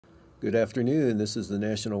Good afternoon. This is the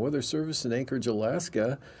National Weather Service in Anchorage,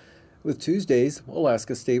 Alaska, with Tuesday's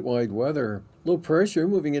Alaska statewide weather. Low pressure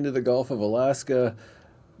moving into the Gulf of Alaska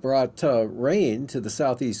brought rain to the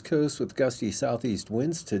southeast coast with gusty southeast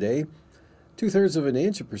winds today. 2/3 of an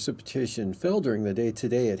inch of precipitation fell during the day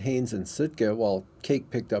today at Haines and Sitka, while Cake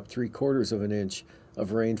picked up 3/4 of an inch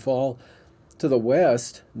of rainfall. To the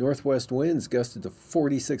west, northwest winds gusted to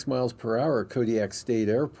 46 miles per hour at Kodiak State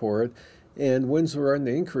Airport, and winds were on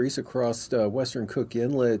the increase across western Cook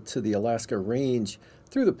Inlet to the Alaska Range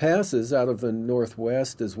through the passes out of the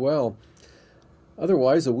northwest as well.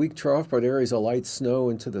 Otherwise, a weak trough brought areas of light snow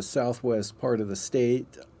into the southwest part of the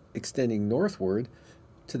state, extending northward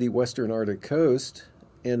to the western Arctic coast,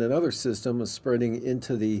 and another system is spreading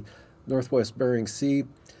into the northwest Bering Sea.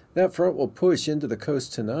 That front will push into the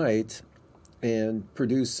coast tonight and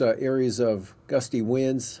produce areas of gusty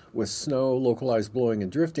winds with snow, localized blowing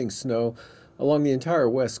and drifting snow along the entire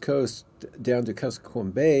west coast down to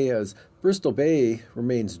Kuskokwim Bay, as Bristol Bay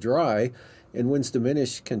remains dry and winds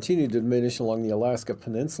continue to diminish along the Alaska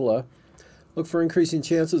Peninsula. Look for increasing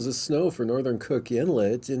chances of snow for northern Cook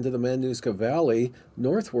Inlet into the Mananuska Valley,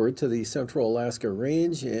 northward to the central Alaska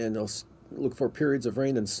Range, and look for periods of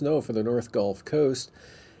rain and snow for the North Gulf Coast.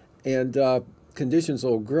 And conditions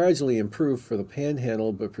will gradually improve for the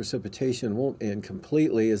Panhandle, but precipitation won't end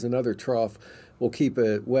completely, as another trough will keep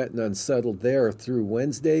it wet and unsettled there through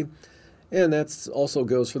Wednesday. And that also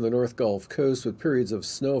goes for the North Gulf Coast, with periods of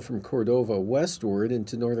snow from Cordova westward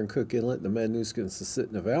into northern Cook Inlet and the Mananuska and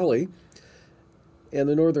Susitna Valley. And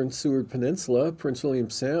the northern Seward Peninsula, Prince William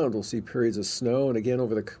Sound, will see periods of snow, and again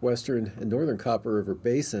over the western and northern Copper River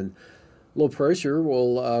Basin. Low pressure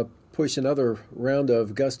will push another round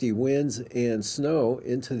of gusty winds and snow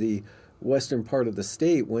into the western part of the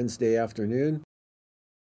state Wednesday afternoon.